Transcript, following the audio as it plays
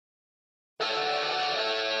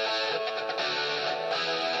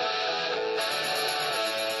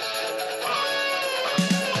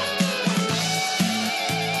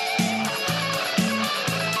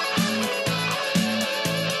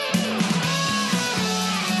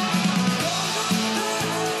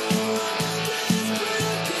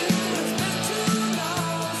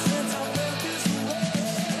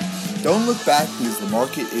Don't look back because the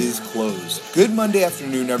market is closed. Good Monday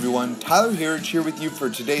afternoon, everyone. Tyler Herridge here with you for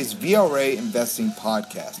today's VRA Investing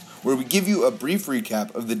Podcast, where we give you a brief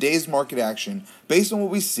recap of the day's market action based on what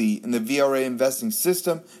we see in the VRA investing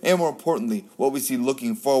system and, more importantly, what we see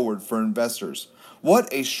looking forward for investors.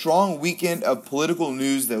 What a strong weekend of political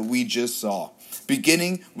news that we just saw,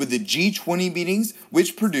 beginning with the G20 meetings,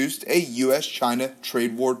 which produced a U.S.-China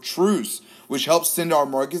trade war truce, which helped send our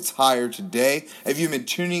markets higher today. If you've been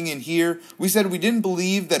tuning in here, we said we didn't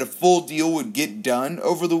believe that a full deal would get done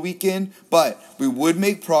over the weekend, but we would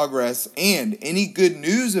make progress, and any good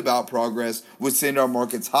news about progress would send our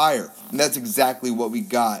markets higher. And that's exactly what we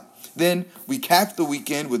got. Then we capped the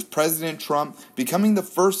weekend with President Trump becoming the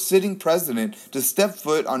first sitting president to step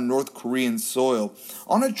foot on North Korean soil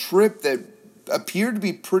on a trip that appeared to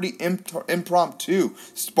be pretty impromptu,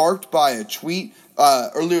 sparked by a tweet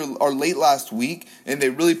earlier or late last week, and they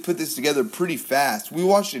really put this together pretty fast. We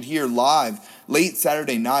watched it here live late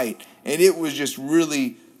Saturday night, and it was just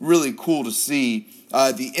really, really cool to see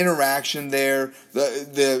the interaction there,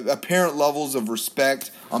 the apparent levels of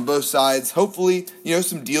respect on both sides. Hopefully,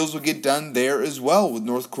 some deals will get done there as well with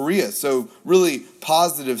North Korea. So really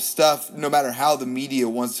positive stuff, no matter how the media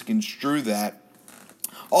wants to construe that.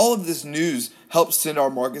 All of this news helped send our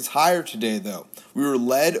markets higher today, though. We were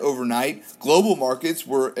led overnight. Global markets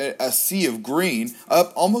were a sea of green,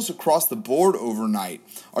 up almost across the board overnight.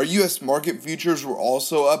 Our U.S. market futures were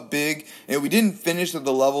also up big, and we didn't finish at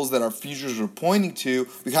the levels that our futures were pointing to.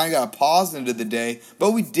 We kind of got a pause into the day,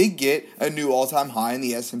 but we did get a new all-time high in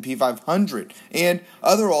the S&P 500 and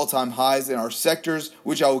other all-time highs in our sectors,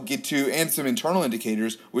 which I will get to, and some internal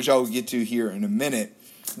indicators, which I will get to here in a minute.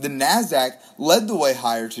 The NASDAQ led the way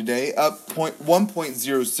higher today, up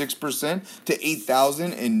 1.06% to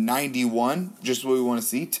 8,091, just what we want to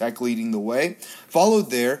see, tech leading the way. Followed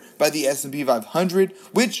there by the S&P 500,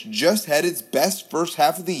 which just had its best first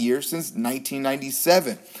half of the year since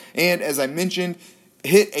 1997. And as I mentioned,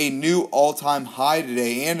 hit a new all-time high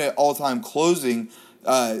today and an all-time closing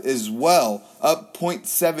as well, up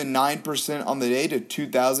 0.79% on the day to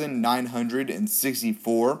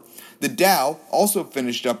 2,964. The Dow also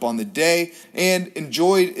finished up on the day and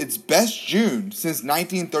enjoyed its best June since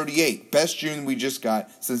 1938. Best June we just got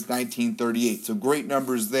since 1938. So great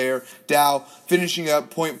numbers there. Dow finishing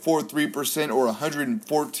up 0.43% or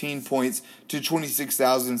 114 points to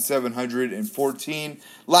 26,714.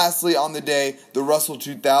 Lastly, on the day, the Russell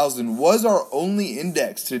 2000 was our only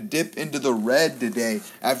index to dip into the red today.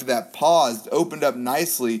 After that pause, opened up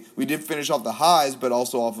nicely. We did finish off the highs, but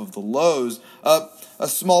also off of the lows, up a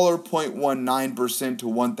smaller 0.19% to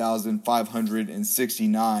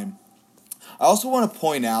 1,569. I also want to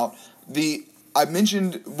point out Kip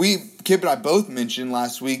and I both mentioned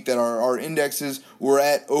last week that our indexes were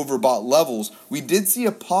at overbought levels. We did see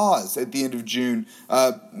a pause at the end of June,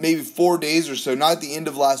 maybe 4 days or so, not at the end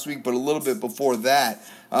of last week, but a little bit before that.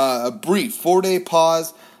 A brief 4-day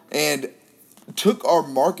pause, and took our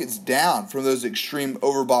markets down from those extreme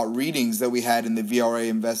overbought readings that we had in the VRA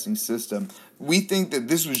investing system. We think that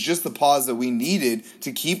this was just the pause that we needed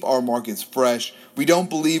to keep our markets fresh. We don't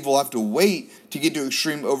believe we'll have to wait to get to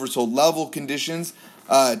extreme oversold level conditions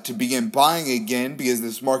to begin buying again, because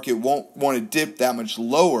this market won't want to dip that much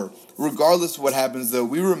lower. Regardless of what happens, though,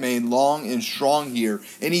 we remain long and strong here.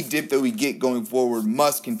 Any dip that we get going forward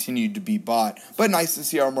must continue to be bought. But nice to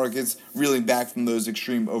see our markets reeling back from those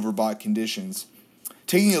extreme overbought conditions.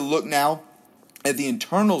 Taking a look now at the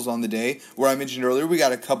internals on the day, where I mentioned earlier, we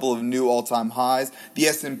got a couple of new all-time highs. The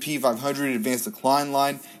S&P 500 advanced decline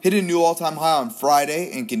line hit a new all-time high on Friday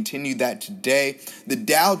and continued that today. The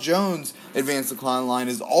Dow Jones advanced decline line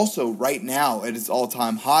is also right now at its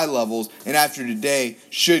all-time high levels, and after today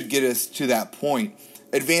should get us to that point.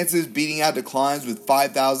 Advances beating out declines with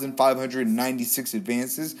 5,596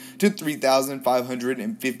 advances to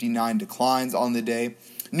 3,559 declines on the day.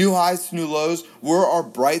 New highs to new lows were our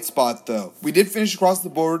bright spot, though. We did finish across the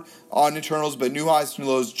board on internals, but new highs to new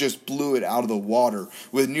lows just blew it out of the water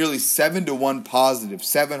with nearly 7-to-1 positive,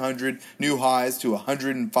 700 new highs to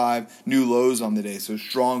 105 new lows on the day. So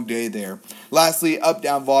strong day there. Lastly,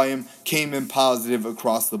 up-down volume came in positive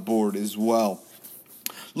across the board as well.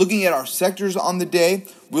 Looking at our sectors on the day,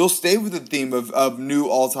 we'll stay with the theme of new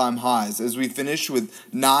all-time highs as we finish with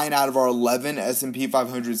 9 out of our 11 S&P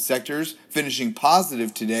 500 sectors finishing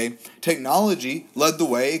positive today. Technology led the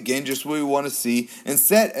way, again, just what we want to see, and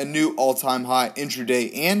set a new all-time high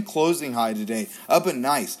intraday and closing high today, up a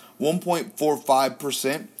nice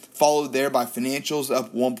 1.45%. followed there by financials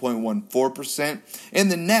up 1.14%.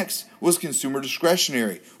 And the next was consumer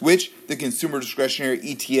discretionary, which the consumer discretionary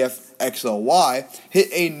ETF XLY hit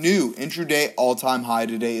a new intraday all-time high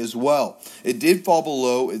today as well. It did fall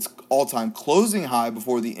below its all-time closing high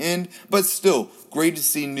before the end, but still great to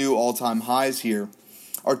see new all-time highs here.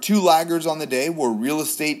 Our two laggards on the day were real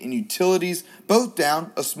estate and utilities, both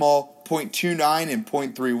down a small 0.29 and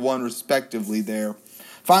 0.31 respectively there.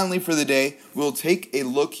 Finally for the day, we'll take a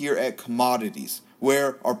look here at commodities,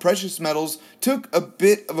 where our precious metals took a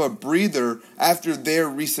bit of a breather after their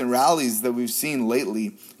recent rallies that we've seen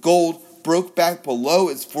lately. Gold broke back below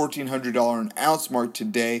its $1,400 an ounce mark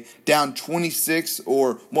today, down 26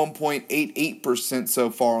 or 1.88%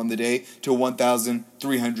 so far on the day to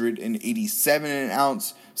 $1,387 an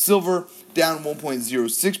ounce. Silver down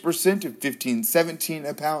 1.06% to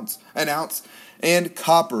 $1,517 an ounce. And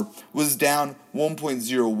copper was down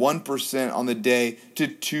 1.01% on the day to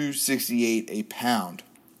 $2.68 a pound.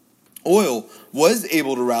 Oil was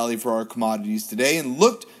able to rally for our commodities today and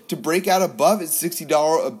looked to break out above its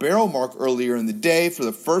 $60 a barrel mark earlier in the day for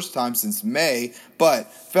the first time since May,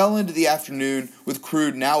 but fell into the afternoon with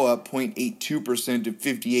crude now up 0.82% to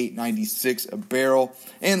 $58.96 a barrel.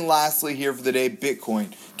 And lastly here for the day,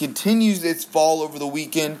 Bitcoin continues its fall over the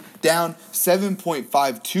weekend, down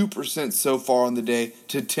 7.52% so far on the day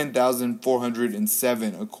to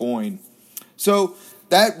 $10,407 a coin. So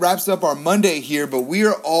that wraps up our Monday here, but we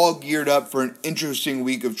are all geared up for an interesting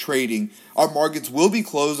week of trading. Our markets will be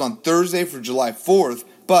closed on Thursday for July 4th,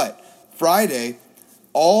 but Friday,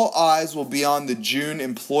 all eyes will be on the June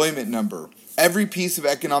employment number. Every piece of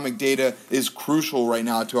economic data is crucial right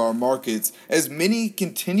now to our markets, as many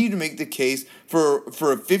continue to make the case for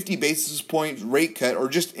a 50 basis point rate cut or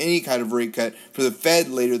just any kind of rate cut for the Fed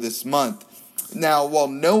later this month. Now, while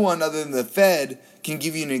no one other than the Fed can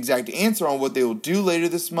give you an exact answer on what they will do later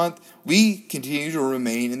this month, we continue to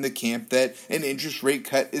remain in the camp that an interest rate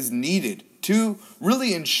cut is needed to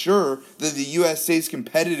really ensure that the U.S. stays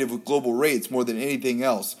competitive with global rates more than anything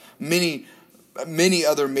else. Many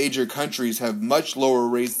other major countries have much lower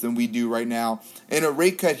rates than we do right now, and a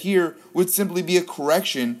rate cut here would simply be a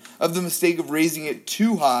correction of the mistake of raising it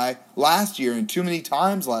too high last year and too many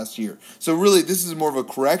times last year. So really, this is more of a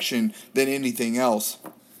correction than anything else.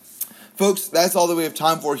 Folks, that's all that we have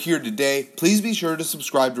time for here today. Please be sure to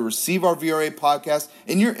subscribe to receive our VRA podcast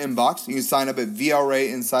in your inbox. You can sign up at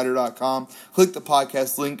VRAinsider.com. Click the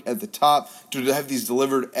podcast link at the top to have these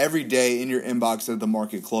delivered every day in your inbox at the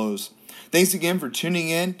market close. Thanks again for tuning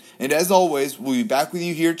in, and as always, we'll be back with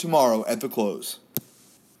you here tomorrow at the close.